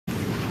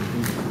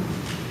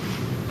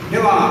で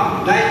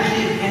は第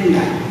一演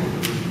題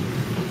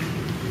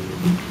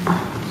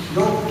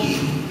6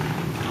期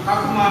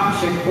高熊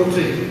接骨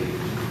院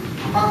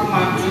高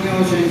熊授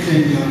業先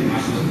生によりま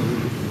す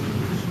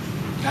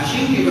打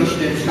診器とし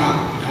て使う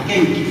打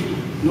剣器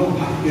の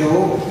発表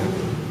を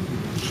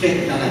し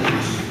ていただき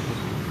ます。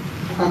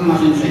高熊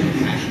先生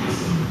お願いしま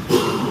す。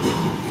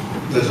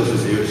大将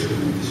先生よろしくお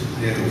願いします。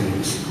ありがとうござい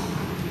ます。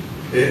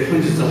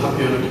本日は発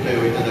表の機会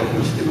をいただきま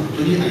して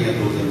誠にありが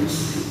とうございま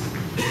す。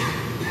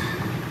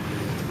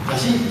打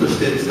診器とし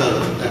て使う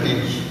打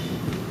剣器、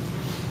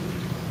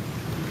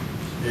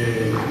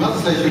ま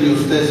ず最初にお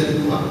伝えす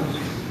るのは、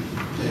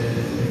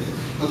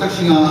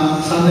私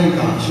が3年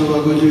間昭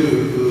和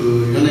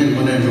54年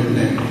5年6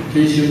年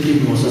研修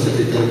勤務をさせ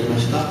ていただきま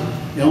した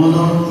山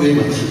の上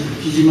町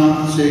木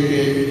島整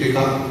形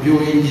外科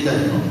病院時代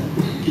の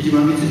木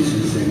島光先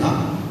生が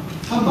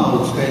ハンマ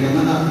ーを使いな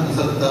がらな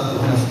さったお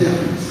話であり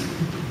ます。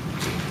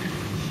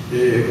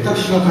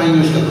私が開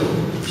業したと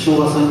昭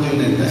和30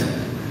年代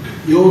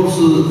腰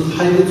痛、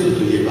背部痛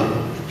といえば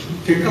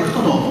結核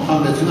との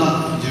判別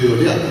が重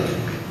要であった、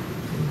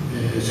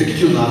脊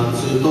柱の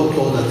圧痛と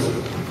強脱、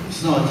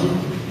すなわち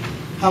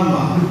ハン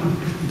マ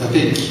ー、打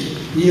剣器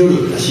によ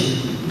る打診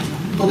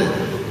とで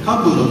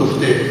患部の特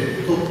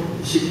定と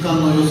疾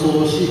患の予想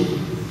をし、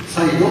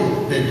再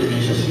度レントゲ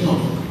ン写真を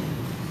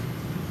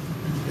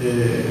見る、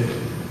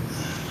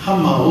ハ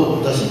ンマー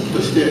を打診器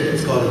として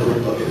使われておっ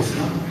たわけです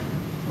が、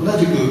同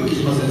じく木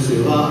島先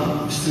生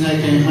は室外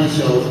圏反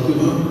射を含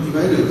むい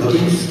わゆるバビ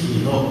ンスキ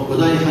ーの5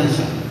大反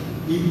射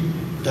に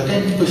打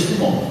剣器として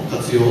も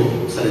活用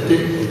されてお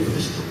りま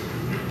した。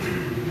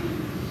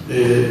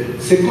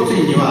接骨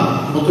院に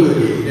はもとよ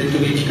りレント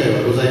ゲン機械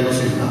はございま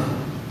せんが、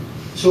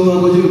昭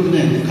和59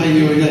年開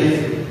業以来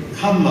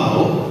ハンマー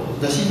を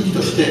打診器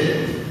とし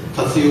て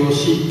活用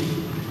し、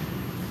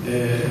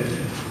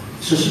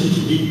初診時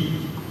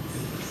に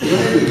いわ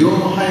ゆる業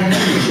の肺炎の症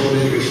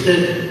例とし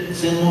て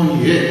専門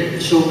医へ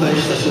紹介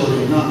した症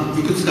例が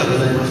いくつかご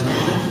ざいましたの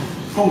で、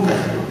今回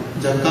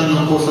若干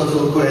の考察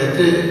を加え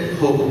て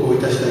報告をい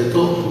たしたい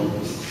と思い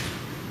ます。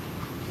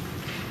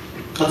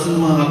勝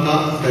沼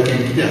型打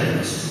剣器であり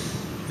ます。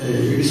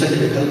指先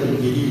で軽く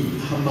握り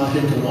ハンマーヘ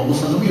ッドの重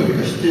さのみを生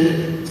かし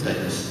て使い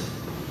ます。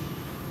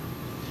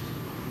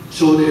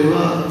症例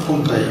は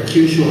今回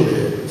9症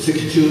例、脊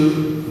柱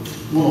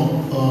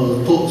も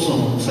のとそ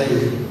の左右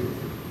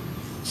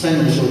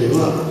の症例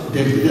は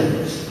臀部であり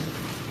ます。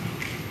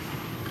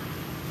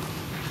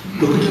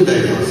60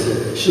代男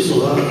性、主訴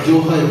は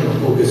上背部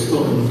の高血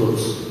と運動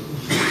痛、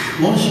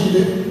問診で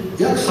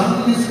約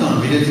3ヶ月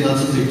間微熱が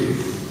続いている、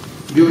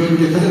病院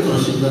で風邪との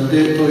診断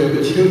で投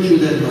薬治療中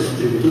であります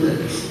ということであ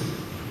ります。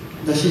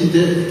打診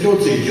で胸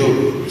椎上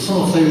部、そ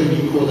の左右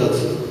に交脱、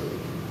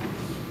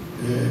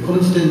この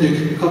時点で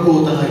結核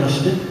を疑いま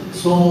して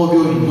総合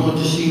病院の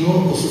受診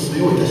をお勧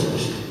めをいたしま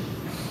し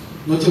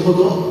た。後ほ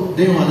ど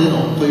電話で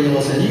の問い合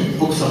わせに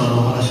奥様の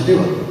お話で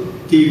は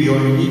T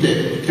病院に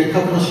て結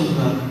核の診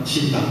断、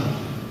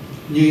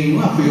入院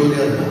は不要であ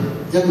るが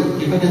約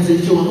2ヶ月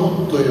以上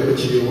の投薬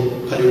治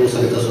療を仮を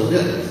されたそうで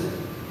あります。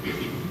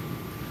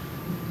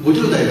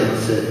50代男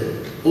性、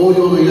横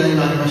領の依頼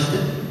がありまして、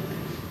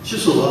主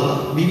訴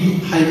は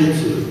右背部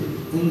痛、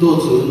運動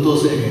痛、運動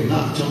制限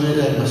が著名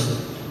でありました。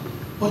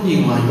本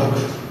人は曰く、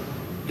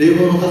冷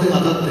房の風が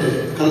当たっ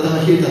て体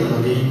が冷えたのが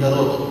原因だ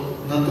ろう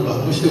と、なんと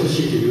か蒸してほし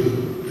いという、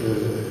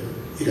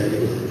依頼で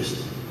ございまし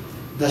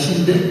た。打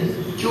診で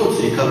胸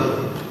椎下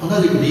部、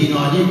同じく右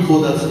側に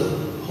交脱、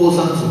放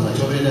散痛が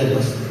著名であり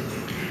ます。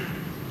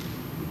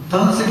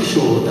胆石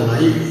症を疑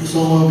い、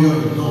総合病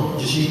院の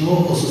受診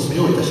をお勧め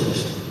をいたしま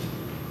した。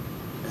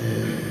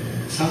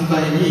3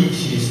階に寝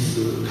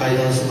室、階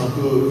段狭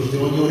く非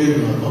常に降りる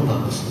のが困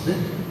難ですので、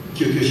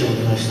救急車を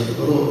お願いしたと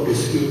ころレ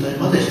スキュー隊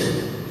まで出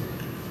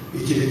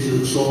動、一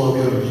律総合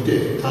病院に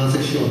て胆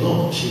石症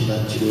の診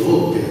断治療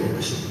を受けられ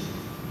まし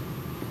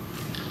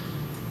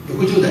た。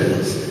60代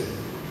男性、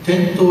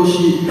転倒し、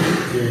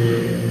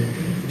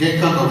玄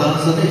関の段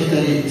差で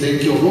左前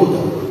胸部を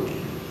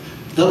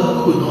打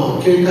撲部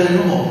の警戒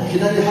後も左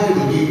背部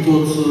に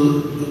疼痛、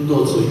運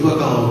動痛、違和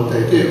感を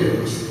訴えており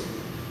ます。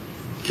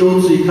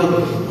胸椎下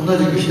部、同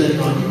じく左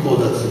側に交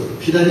脱、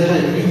左背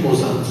部に放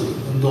散痛、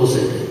運動制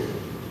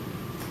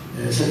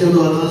限、先ほ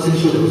どは胆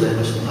石症でござい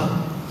ました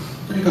が、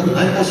とにかく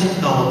内科疾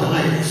患を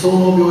疑い総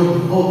合病院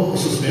をお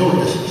勧めをい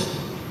たしまし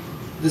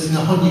た。です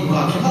が本人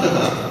は怪我だか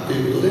らと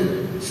いうことで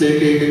整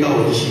形外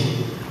科を受診、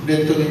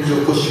レントゲン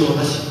上骨傷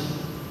なし、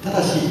た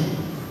だし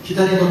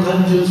左の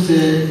単純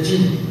性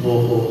腎嚢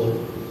胞、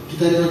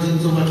左の腎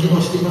臓が機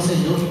能していませ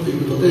んよとい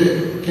うこと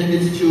で県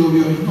立中央病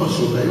院の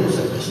紹介を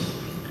されました。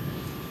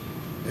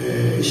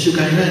1週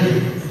間以内に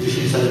受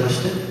診されま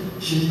して、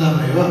診断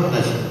名は同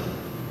じ、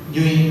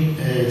入院、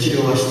治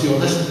療は必要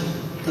なし、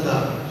た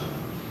だ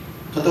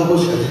片方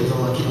しか腎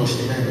臓が機能し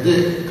ていないの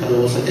で過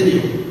労を避ける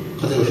よう、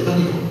風邪をひか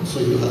ぬよう、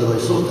そういうアドバイ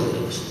スをいただき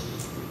まし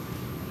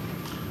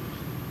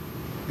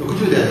た。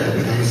60代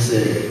の男性、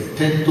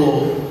転倒、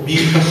右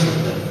下肢の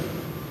痛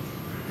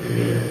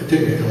み、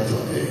天明金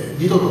沢で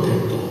2度の転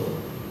倒、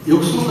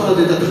浴槽から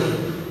出たとき、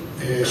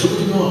食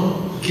事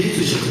の起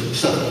立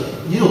した時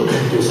2度転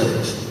倒され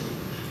ました。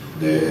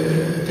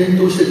で転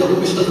倒して打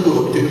撲したとこ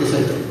ろを見てくださ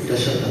いといらっ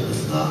しゃったんで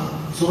す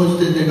が、その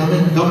時点で顔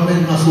面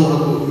が蒼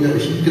白、いわゆる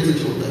貧血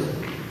状態、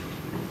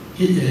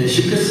出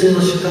血性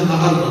の疾患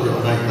があるのでは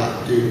ない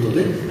かということ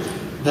で、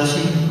打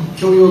診、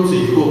胸腰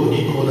椎後部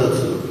に交脱、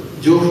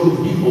上腹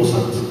部に放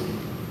散痛、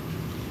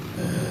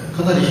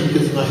かなり貧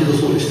血がひど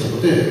そうでした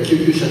ので、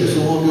救急車で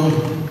総合病院、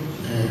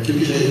救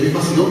急車呼び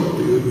ますよと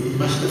言い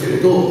ましたけれ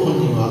ど、本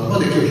人はあくま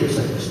で拒否を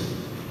されました。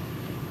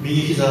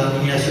右膝、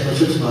右足の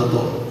手術の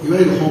後、いわ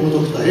ゆるホームド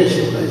クターへ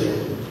紹介状、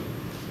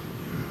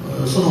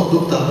その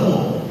ドクター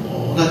も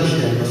同じ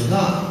日であります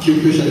が、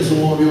救急車で総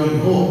合病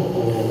院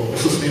をお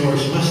勧めを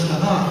しました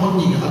が、本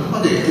人があくま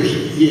で拒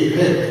否、家へ帰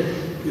る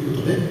という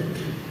ことで、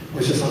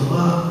お医者さん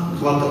は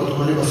変わったこと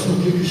があればす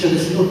ぐ救急車で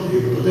すよと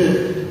いうことで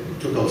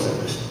許可をされ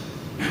ました。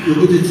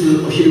翌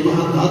日お昼ご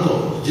飯の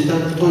後、自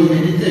宅トイ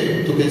レに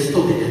て吐血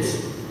と下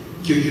血、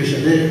救急車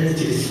で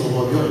市立総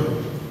合病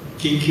院、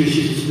緊急手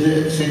術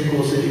で先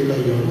行性瘤潰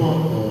瘍の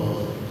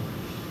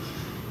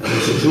処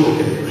置を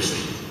受けていまし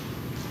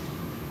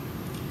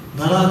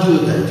た。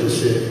70代女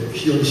性、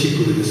非常にシ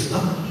ンプルですが、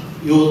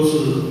腰痛、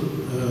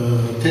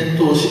転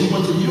倒、尻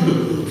餅による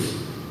腰痛、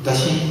打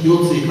診、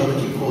腰椎下部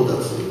に交脱、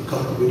下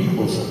腹部に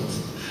放散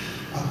痛、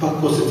圧迫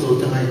骨折を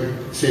疑い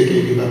整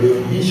形外科病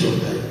院に招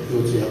待、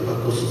腰椎圧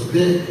迫骨折で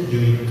入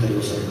院対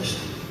応されまし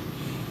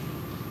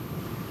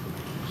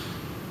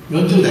た。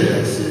40代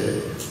男性、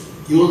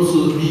腰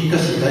痛、右下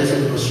肢外側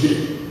のしびれ、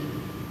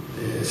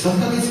3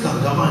ヶ月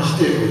間我慢し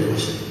ておりま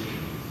した。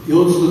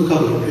腰椎下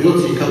部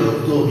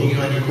と右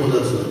側に交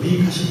脱、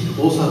右下肢に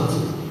放散痛、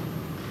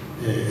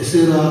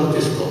SLR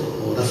テスト、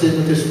螺旋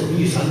のテスト、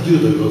右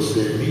30度陽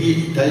性、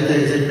右大腿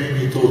前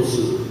面に疼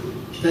痛、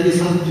左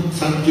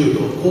30度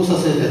交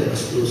差性でありま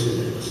す、陽性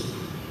であります。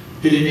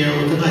ヘルニア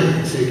を疑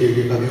い整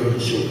形外科病院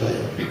に紹介、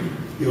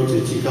腰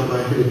椎椎間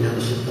板ヘルニアの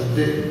診断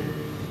で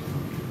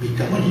3日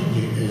後に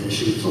手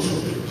術をさ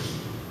れています。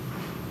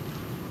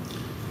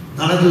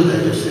70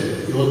代女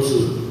性、腰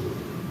痛、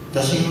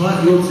打診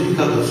は腰椎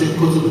下部仙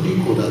骨部に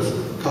交脱、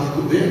下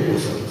腹部へ放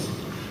散です。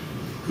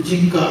婦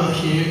人科、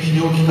泌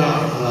尿器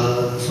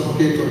科、その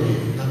系統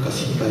に何か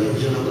心配、異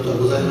常なことは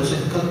ございませ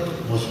んかと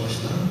申しま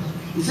した。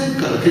以前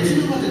から血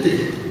流が出てい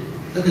る。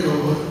だけど、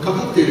か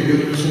かっている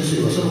病院の先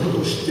生はそのこと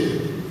を知っている。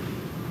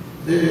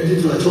で、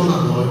実は長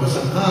男のお嫁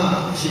さん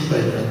が心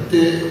配になっ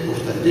てお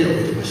二人で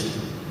おいでました。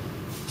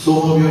総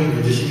合病院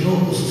の受診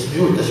をお勧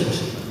めをいたしま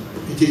した。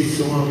一律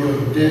総合病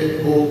院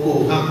で膀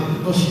胱が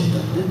んの診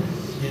断で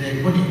2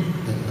年後に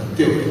亡くなっ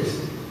ておりま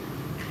す。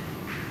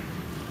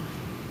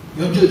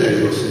40代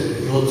女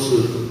性、腰痛、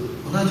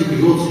同じく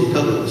腰椎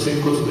下部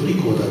仙骨部に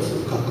交脱、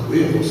下腹部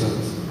へ放散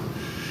です。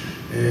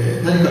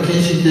何か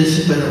検診で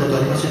心配なことあ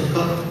りません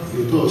かと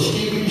いうと、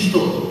子宮筋腫と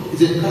以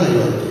前から言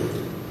われている。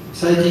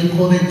最近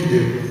更年期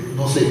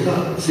のせい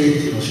か生理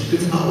時の出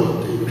血が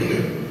多いということ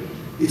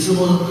で、いつ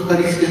もかか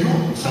りつけの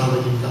産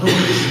婦人科の受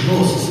診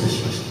をお勧め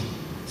しました。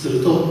す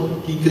る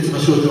と貧血の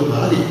症状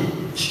があり、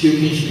子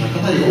宮筋腫が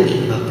かなり大き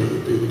くなってい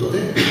るということ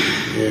で、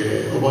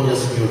お盆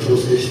休みを調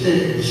整し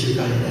て2週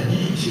間以内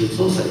に手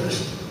術をされまし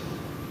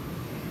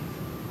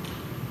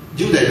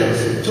た。10代男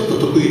性、ちょっと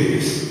得意例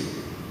です。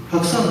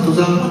白山登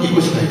山後に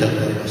腰が痛く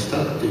なりました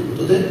という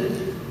ことで、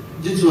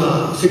実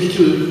は脊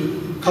柱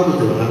下部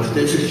ではなく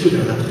て、脊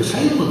柱ではなくて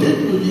左右の臀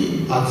部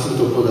に圧痛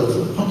と交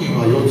脱、本人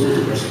は腰痛と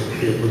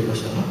言いま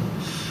したが、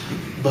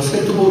バス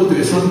ケットボール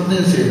で3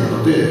年生な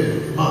の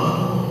で、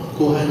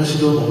後輩の指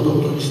導もほど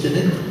ほどにして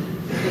ね、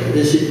ベ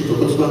ーシック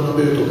と骨盤の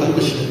ベルトを軽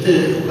く締め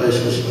てお返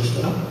しをしまし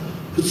たら、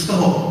2日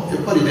後、や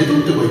っぱり寝と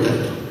っても痛い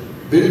と、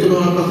ベルトの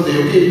圧迫で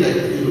余計痛いと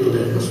いうこと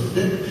でありますの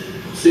で、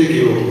整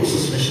形をお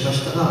勧めしま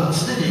したが、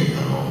すでに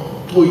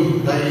当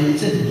院来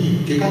前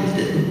に外科に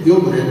て腰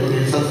部レントゲ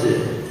ン撮影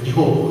2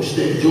報告し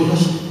て異常な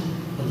しと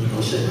本人がお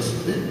っしゃいま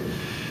すので、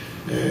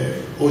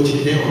お家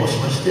に電話をし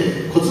まし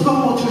て骨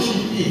盤を中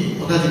心に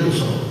同じく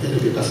そのN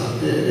外科さ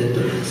んでレント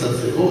ゲン撮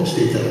影をし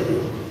ていただく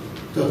よ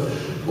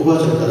うおばあ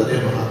ちゃんから電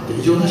話があって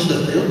異常なし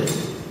だったよ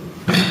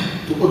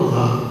ところ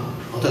が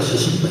私は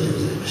心配でご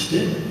ざいまし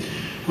て、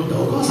今度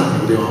はお母さん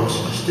にお電話を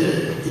しまして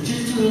一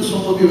律総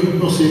合病院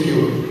の整形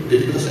を入れ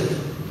てくださいと、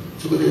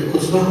そこで骨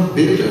盤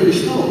ベルトより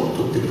下を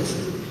取ってくださ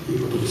いとい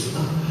うことです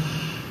が、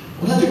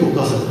同じくお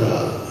母さんか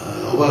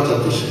らおばあちゃ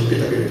んと一緒に受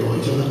けたけれど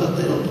異常なかっ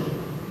たよと、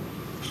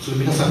普通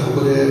皆さん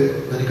ここ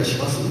で何かし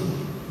ます、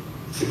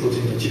接骨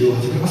院の治療を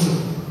始めます、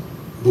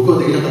僕は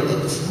できなかった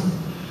んです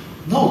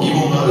が、なお疑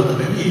問があるた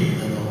めに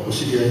お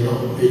知り合い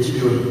の H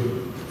病院、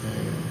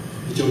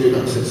胃腸外科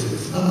の先生で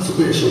すが、そ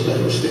こへ紹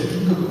介をしてと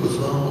にかく骨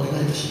盤をお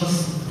願いいたしま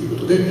すという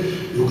ことで、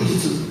翌日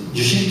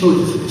受診当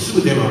日にす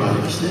ぐ電話があ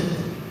りまして、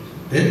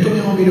レントゲ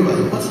ンを見れば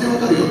一発で分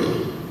かるよと、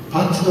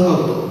パンチドア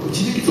ウト、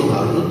内力像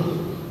があるよ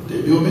と、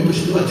で病名と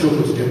しては腸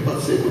骨原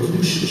発性骨肉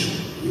腫でしょ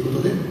うという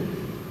ことで、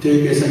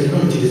提携先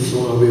の一律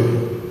総合病院、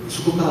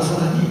そこからさ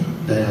らに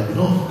大学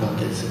のがん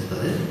検センタ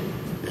ーで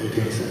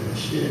転院されま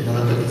して、7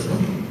ヶ月後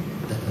に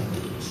亡くなって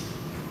おります。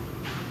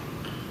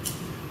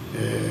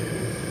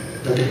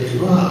打撃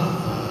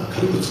は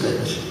軽く使い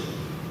ましょう。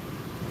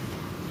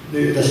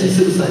で打診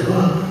する際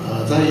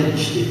は座位に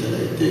していただ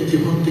いて、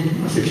基本的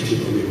には脊柱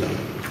の上から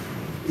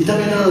痛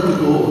みのあると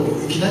ころ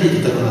をいきなり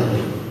叩かない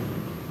よ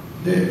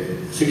うに、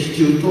で脊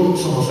柱と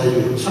その左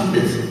右3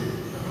列、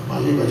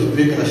言えば上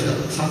から下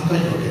3回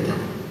に分けて、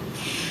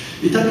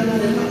痛みがあ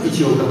れば位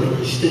置を確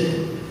認し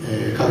て、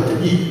カルテ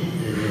に、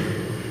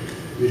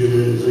ウィルベ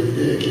ル沿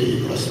いで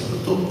KE プラスな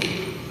どと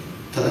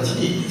直ち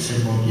に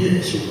専門医へ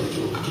紹介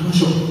状を書きま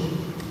しょうという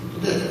こ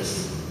とでありま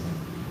す。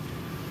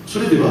そ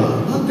れで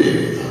はなん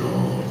で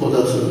交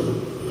脱、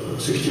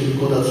脊柱に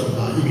交脱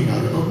が意味が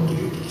あるのと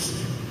いうとです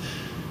ね、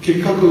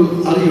結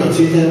核あるいは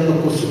椎体圧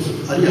迫骨折、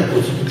あるいは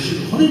骨肉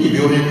腫、骨に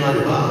病変があ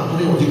れば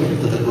骨を直に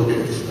叩くわけ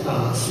です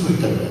からすぐ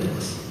痛みが出ま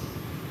す。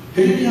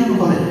ヘルニアの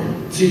場合、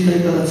椎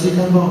体から椎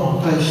間板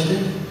を介して、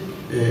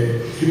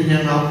ヘルニ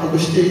アが圧迫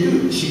してい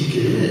る神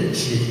経へ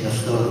刺激が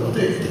伝わるの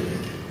で痛みが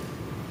出る。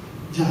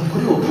じゃあこ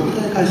れを拡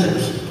大解釈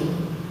すると、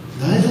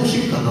内臓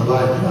疾患の場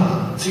合に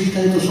は椎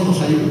体とその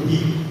左右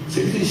に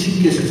脊髄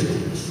神経節があり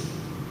ます。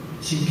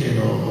神経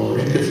の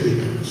連結部位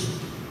があります。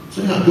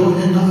それが病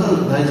変があ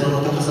る内臓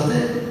の高さ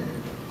で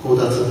交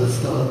脱が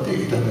伝わって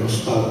痛みを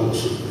スパークを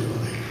するので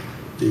はないか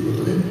という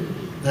ことで、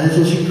内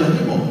臓疾患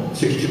にも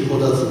脊柱交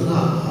脱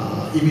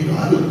が意味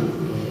のある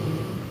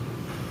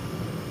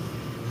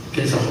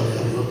検査法で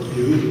あるよと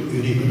いう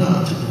ユニーク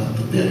な着眼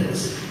点でありま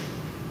す。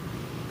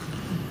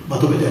ま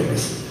とめでありま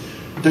す。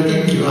打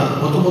鍵器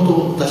はもと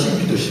もと打診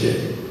器とし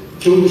て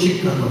胸部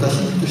疾患の打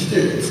診器とし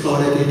て使わ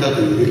れていた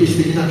という歴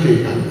史的な経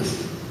緯がありま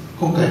す。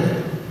今回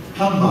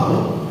ハンマー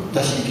を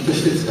打診器と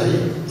して使い、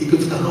いく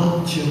つか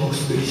の注目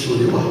すべき症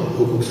例を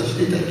報告させ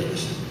ていただきま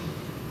し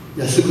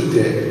た。安く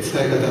て使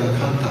い方が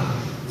簡単、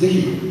ぜ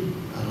ひ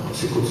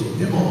接骨院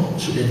でも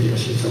初見時の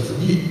診察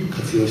に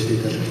活用してい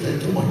ただきたい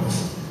と思いま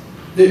す。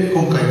で、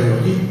今回のよ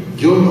うに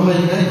業務範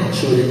囲外の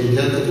症例に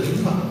出会った時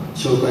には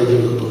紹介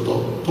状等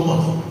とと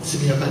もに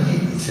速やか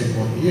に専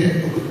門医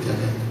へ送ってあ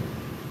げる。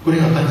これ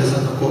が患者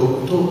さんの幸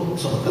福と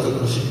その家族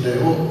の信頼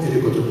を得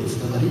ることにつ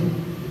ながり、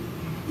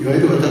いわ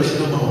ゆる私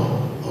ども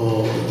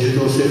の柔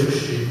道整復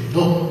師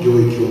の領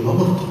域を守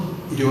ると、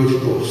医療事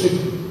故を防ぐ、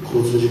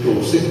交通事故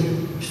を防ぐ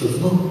一つ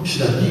の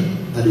手段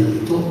になり得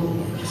ると思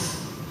いま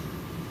す。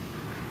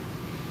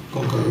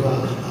今回は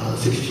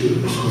脊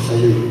柱その左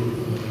右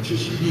中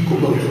心に9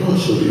つの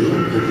症例を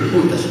報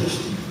告をいたしまし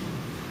た。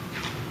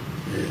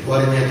終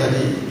わりにあたり、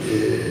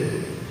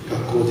学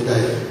校時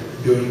代、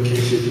病院研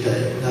修時代、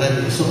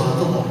並びにその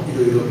後もい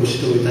ろいろご指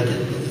導いただ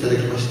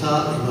きまし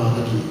た今は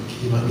亡き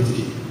木島光治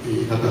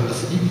学博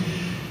士に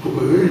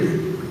心より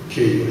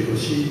敬意を表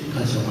し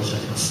感謝申し上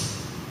げま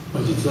す。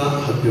本日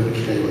は発表の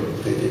機会を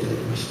与えていただ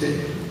きまして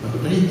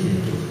誠にありがと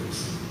うございま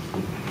す。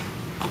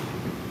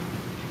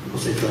ご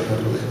清聴ありが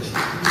とうございました。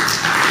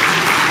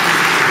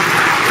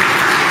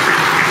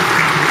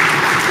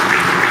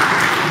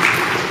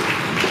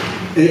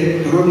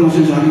高熊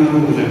先生、ありがと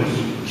うございます。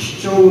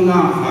貴重な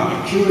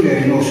9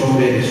例の症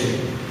例です。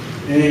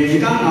時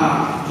間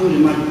が当時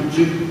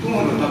10分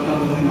ほど経った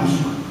と思いま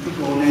す。ちょ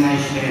っとお願い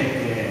し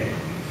て、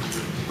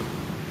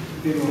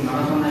ベルを鳴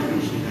らさないよう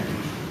にしていただき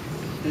ます。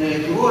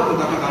フロアの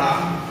方か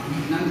ら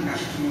何か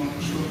質問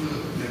一つ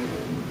で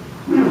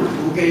も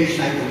お受けし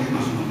たいと思い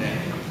ますので、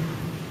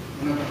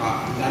どなた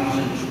かございませ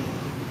んでしょうか。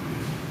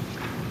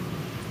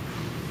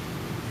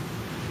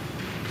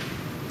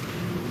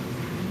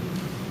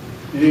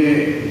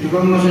高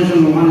熊先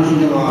生のお話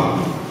で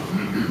は、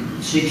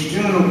脊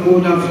柱の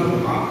交脱と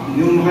か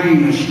尿路範囲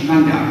の疾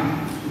患である、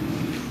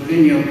それ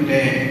によって、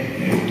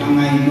お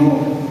互いの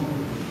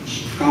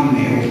疾患名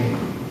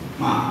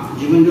を、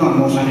自分で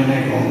は申されな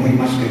いとは思い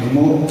ますけれど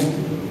も、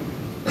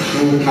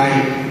紹介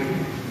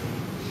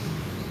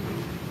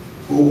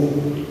を、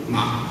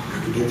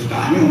ドクタ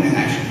ーにお願い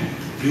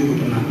するという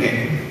ことなんで、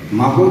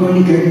誠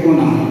に結構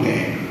なもので、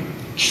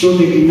基礎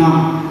的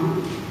な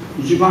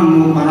一番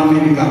のパラ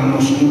メディカル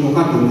の仕事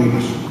かと思いま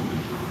す。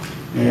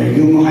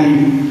業務範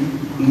囲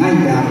外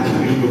である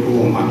ということ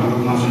を、高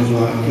熊先生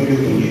は強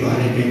力に言わ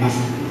れています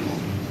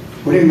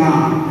けれども、これがや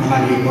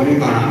はりこれ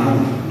からの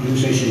重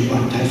生師に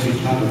は大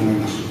切だと思い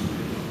ます。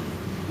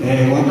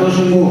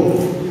私も、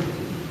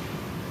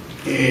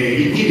一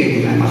期で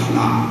ございます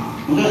が、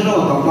私ら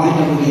は学校入った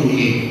時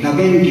に打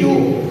鍵器を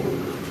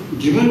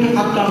自分で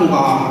買ったの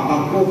か、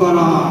学校か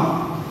ら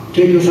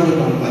提供され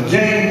たのか、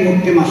全員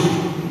持ってます。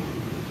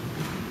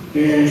そ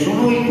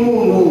の以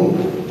降の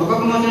高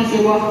熊先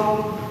生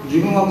は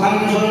自分が介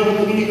入される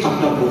時に買っ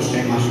たとおっし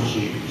ゃいます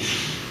し、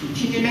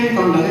1、2年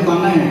間だけが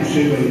ね、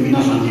生徒に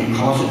皆さんに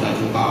買わせたり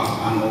と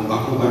か、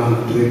学校からの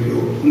教育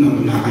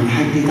の中に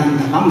入っていたん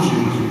だかもしれ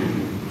ませんけ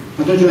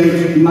ど、私は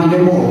今で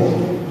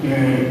も、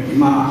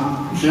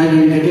今スライド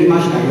に出て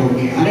ましたよう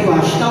に、あれ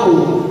は舌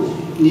を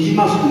ねじ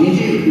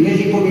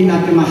込みに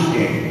なってまし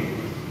て、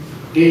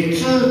で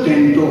痛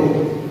点と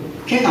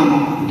毛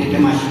が出て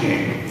まし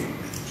て、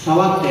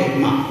触って、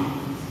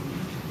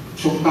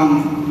食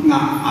感が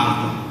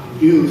ある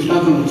という2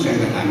つの使い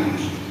方がありま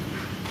す。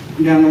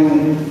で、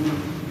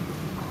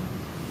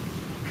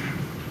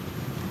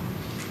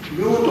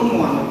両方とも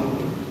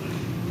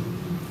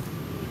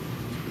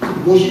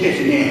母子です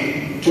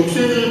ね、直接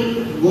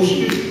5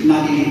支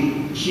な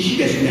り獅子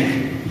です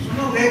ね、そ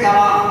の上から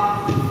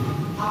ハ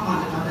ンマ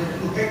ーで叩いて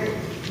も結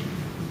構。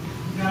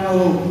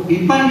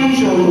一般臨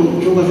床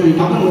の教科書に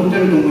多分載って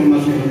ると思いま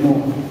すけれど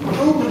も、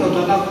胸部の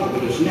叩くとこ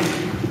ろですね。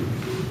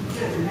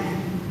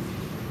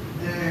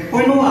こ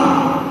ういうの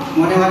は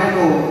我々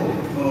の、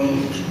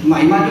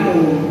今で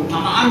もた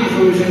まに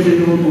そういう先生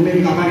のお目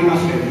にかかりま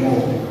すけれど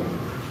も、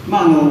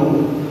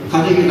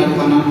風邪気だと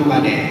かなんと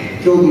かで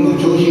胸部の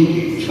聴診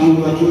器、しか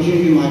も聴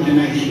診器もやって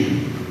ないし、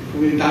こ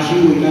ういう打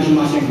診もいたし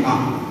ませんが、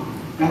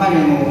やはり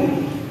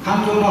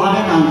肝臓の腫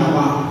れなんか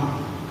は、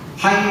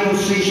肺の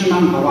水腫な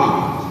んか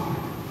は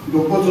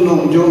肋骨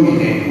の上下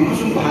でもの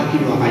すごくはっき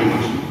り分かり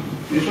ます。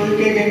でそういう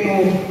経験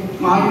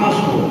も、ありま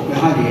すと、や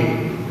は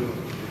り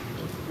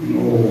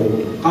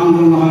肝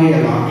臓の腫れや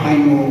ら肺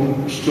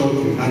の主張と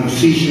いう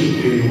水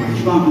腫というのが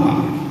一番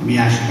見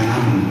やすいかな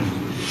と思います。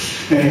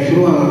それ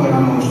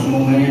は質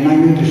問が内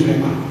容とすれ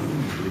ば、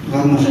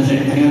高熊先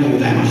生、ありがとうご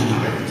ざいました。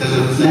じゃ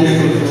あ、先生、あり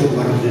がとう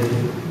ございま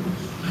す。